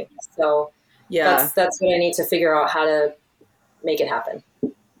 Yeah, for me. So that's what I need to figure out, how to make it happen.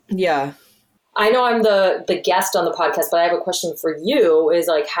 Yeah. I know I'm the guest on the podcast, but I have a question for you is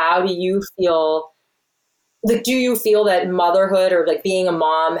like, how do you feel, like, do you feel that motherhood or like being a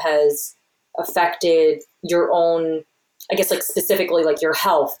mom has affected your own, I guess, like specifically like your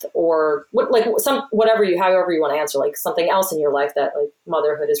health or however you want to answer, like something else in your life that like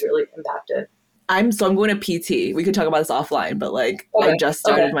motherhood has really impacted? I'm going to PT. We could talk about this offline, but like I just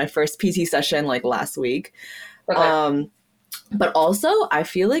started my first PT session like last week. Okay. But also I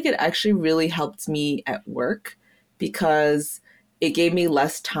feel like it actually really helped me at work because it gave me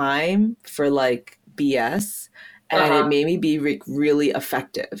less time for like BS and it made me be really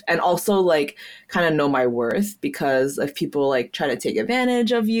effective and also like kind of know my worth, because if people like try to take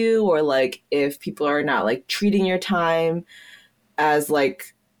advantage of you or like if people are not like treating your time as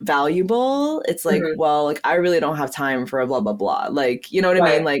like valuable, it's like, well, like I really don't have time for a blah blah blah, like, you know what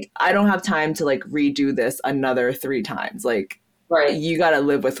I mean, like I don't have time to like redo this another 3 times, like you got to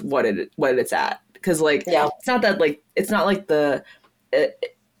live with what it's at, because like it's not that like it's not like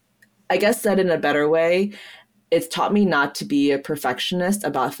I guess said in a better way, it's taught me not to be a perfectionist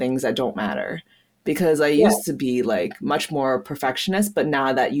about things that don't matter, because I used to be like much more perfectionist, but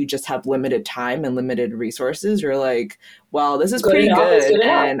now that you just have limited time and limited resources, you're like, well, this is pretty good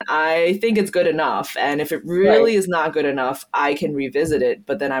and I think it's good enough. And if it really is not good enough, I can revisit it,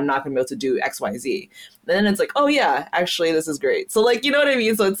 but then I'm not going to be able to do X, Y, Z. Then it's like, oh yeah, actually this is great. So like, you know what I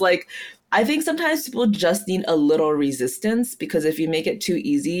mean? So it's like, I think sometimes people just need a little resistance, because if you make it too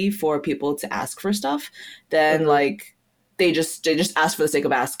easy for people to ask for stuff, then like they just ask for the sake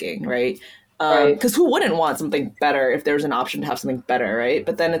of asking, right? Because who wouldn't want something better if there's an option to have something better, right?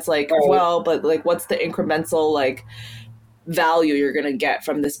 But then it's like, well, but like, what's the incremental like value you're gonna get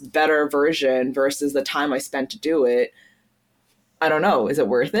from this better version versus the time I spent to do it? I don't know. Is it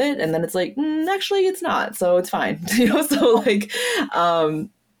worth it? And then it's like, actually, it's not. So it's fine, So like,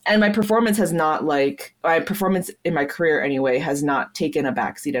 and my performance has not my performance in my career anyway has not taken a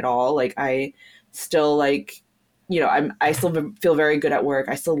backseat at all. Like I still like. I still feel very good at work.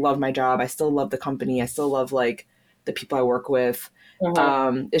 I still love my job. I still love the company. I still love like the people I work with.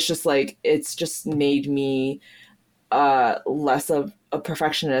 It's just like, it's just made me less of a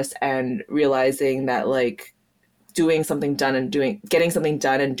perfectionist and realizing that like getting something done and doing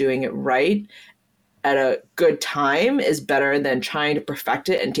it right at a good time is better than trying to perfect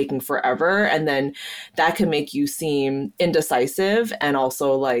it and taking forever. And then that can make you seem indecisive and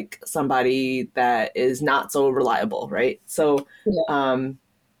also like somebody that is not so reliable, right? So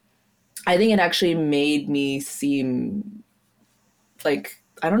I think it actually made me seem like,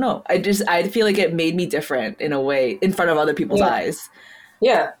 I don't know. I feel like it made me different in a way in front of other people's eyes.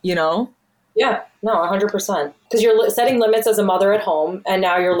 Yeah. You know? Yeah, no, 100%. Because you're setting limits as a mother at home, and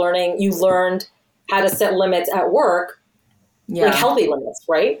now you've learned how to set limits at work, like healthy limits,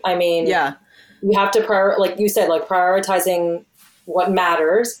 right? I mean, you have to like you said, like prioritizing what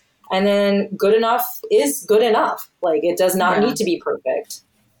matters, and then good enough is good enough. Like it does not need to be perfect.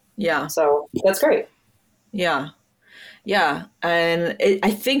 Yeah. So that's great. Yeah. Yeah. And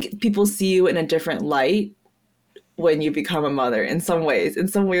I think people see you in a different light when you become a mother in some ways, in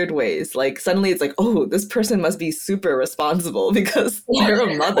some weird ways. Like suddenly it's like, oh, this person must be super responsible because they're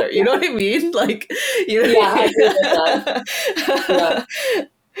a mother. You know what I mean? Like, you know. Yeah, I agree with that.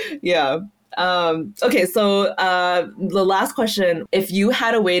 Yeah. Okay, so the last question, if you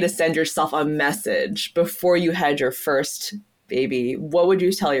had a way to send yourself a message before you had your first baby, what would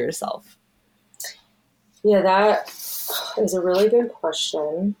you tell yourself? Yeah, that is a really good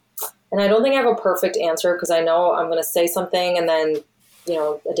question. And I don't think I have a perfect answer, because I know I'm going to say something and then,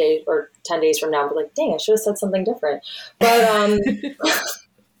 a day or 10 days from now, I'll be like, dang, I should have said something different. But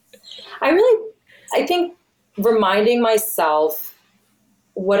I think reminding myself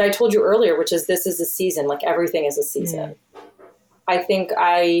what I told you earlier, which is this is a season, like everything is a season. I think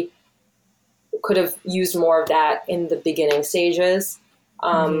I could have used more of that in the beginning stages,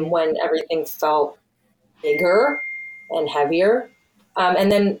 when everything felt bigger and heavier.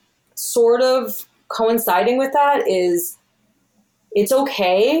 And then sort of coinciding with that is it's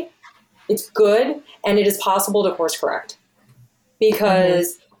okay, it's good, and it is possible to course correct.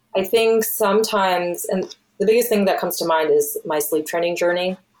 Because I think sometimes, and the biggest thing that comes to mind is my sleep training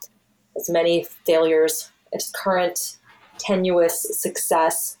journey. Its many failures, its current tenuous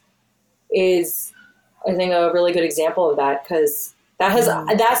success is, I think, a really good example of that, because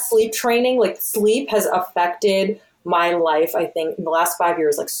that sleep training, like sleep has affected my life, I think, in the last 5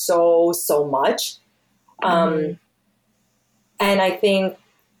 years, like so much. And I think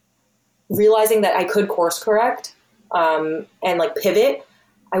realizing that I could course correct, and like pivot,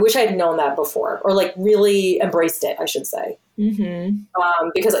 I wish I had known that before, or like really embraced it, I should say.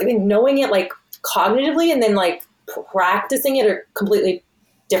 Because I think knowing it like cognitively and then like practicing it are completely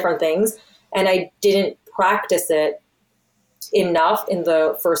different things. And I didn't practice it enough in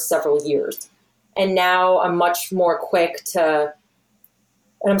the first several years. And now I'm much more quick to,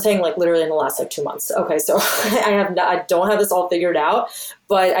 and I'm saying like literally in the last like 2 months. Okay. So I don't have this all figured out,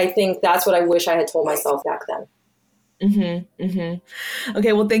 but I think that's what I wish I had told myself back then.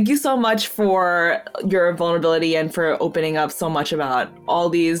 Okay, well, thank you so much for your vulnerability and for opening up so much about all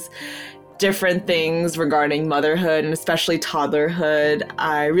these different things regarding motherhood and especially toddlerhood.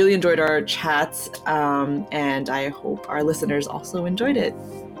 I really enjoyed our chats, and I hope our listeners also enjoyed it.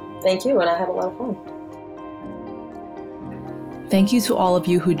 Thank you, and I had a lot of fun. Thank you to all of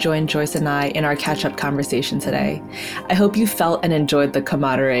you who joined Joyce and I in our catch-up conversation today. I hope you felt and enjoyed the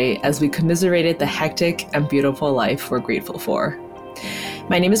camaraderie as we commiserated the hectic and beautiful life we're grateful for.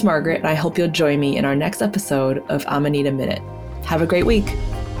 My name is Margaret, and I hope you'll join me in our next episode of Amanita Minute. Have a great week.